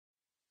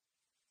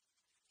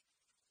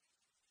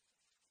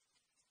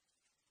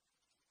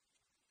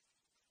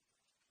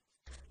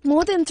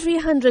More than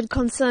 300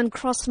 concerned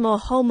Crossmoor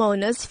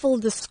homeowners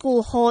filled the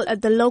school hall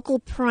at the local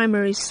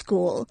primary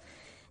school.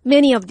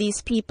 Many of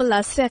these people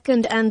are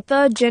second and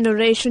third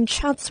generation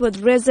Chatsworth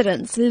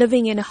residents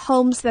living in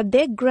homes that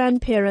their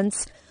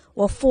grandparents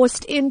were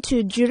forced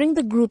into during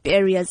the Group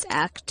Areas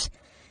Act.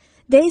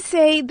 They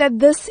say that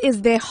this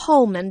is their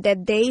home and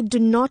that they do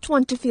not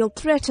want to feel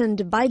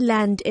threatened by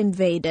land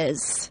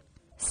invaders.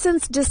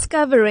 Since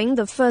discovering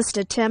the first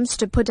attempts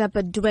to put up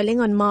a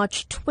dwelling on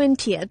March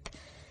 20th,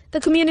 the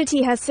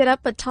community has set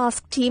up a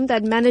task team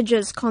that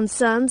manages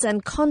concerns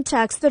and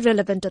contacts the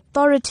relevant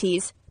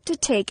authorities to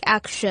take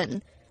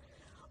action.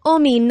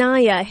 Omi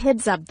Naya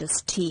heads up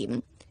this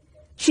team.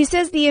 She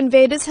says the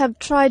invaders have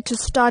tried to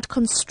start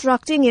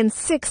constructing in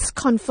 6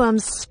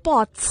 confirmed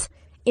spots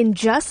in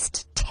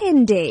just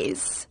 10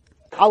 days.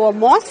 Our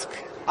mosque,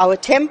 our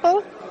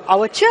temple,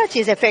 our church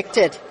is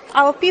affected.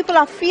 Our people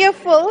are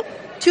fearful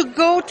to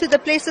go to the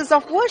places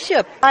of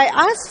worship. By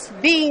us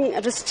being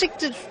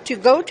restricted to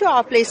go to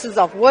our places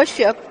of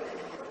worship,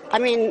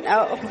 what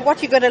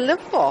are you going to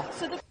live for?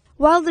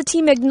 While the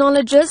team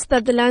acknowledges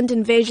that the Land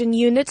Invasion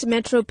Unit,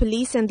 Metro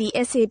Police and the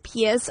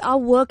SABC are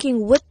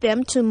working with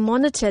them to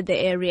monitor the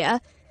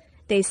area,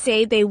 they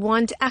say they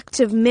want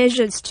active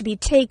measures to be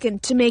taken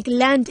to make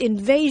land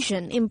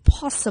invasion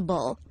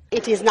impossible.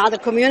 It is now the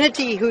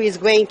community who is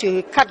going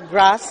to cut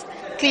grass,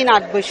 clean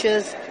out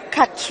bushes,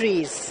 cut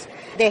trees.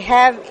 They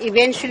have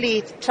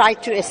eventually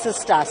tried to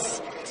assist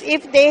us.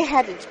 If they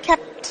had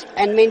kept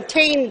and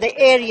maintained the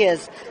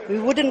areas, we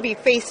wouldn't be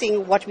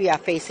facing what we are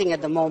facing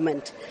at the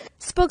moment.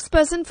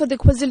 Spokesperson for the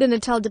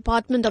KwaZulu-Natal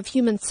Department of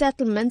Human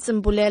Settlements,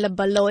 Mbulela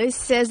Baloy,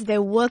 says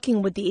they're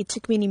working with the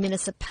eThekwini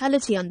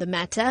municipality on the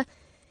matter.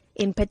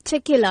 In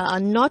particular, are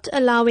not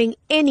allowing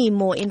any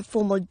more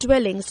informal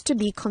dwellings to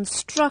be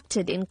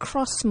constructed in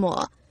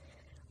Crossmoor.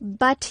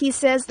 But he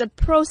says the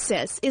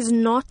process is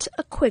not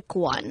a quick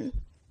one.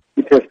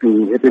 It has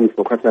been happening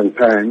for quite some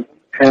time.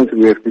 Hence,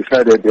 we have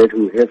decided that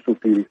we have to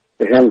be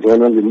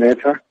hands-on on the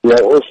matter. We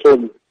are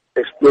also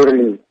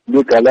exploring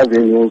legal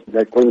avenues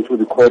like going to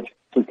the court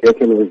to get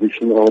an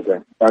eviction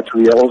order. But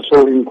we are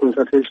also in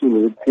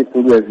consultation with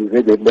people who have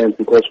invaded land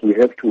because we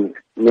have to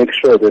make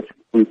sure that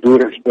we do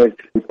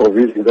respect the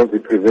provisions of the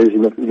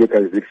Prevention of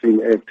Illegal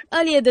Eviction Act.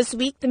 Earlier this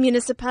week, the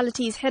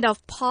municipality's head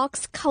of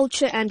Parks,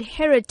 Culture and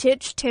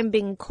Heritage,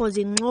 Tembing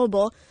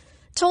Khozi-Ngobo,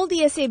 told the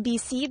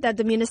SABC that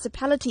the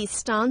municipality's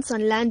stance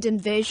on land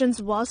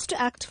invasions was to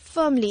act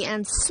firmly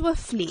and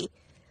swiftly.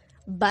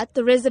 But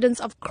the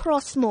residents of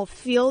Crossmoor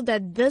feel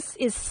that this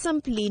is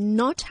simply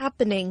not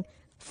happening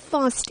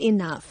fast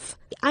enough.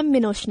 I'm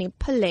Minoshni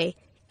Pillay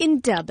in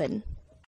Durban.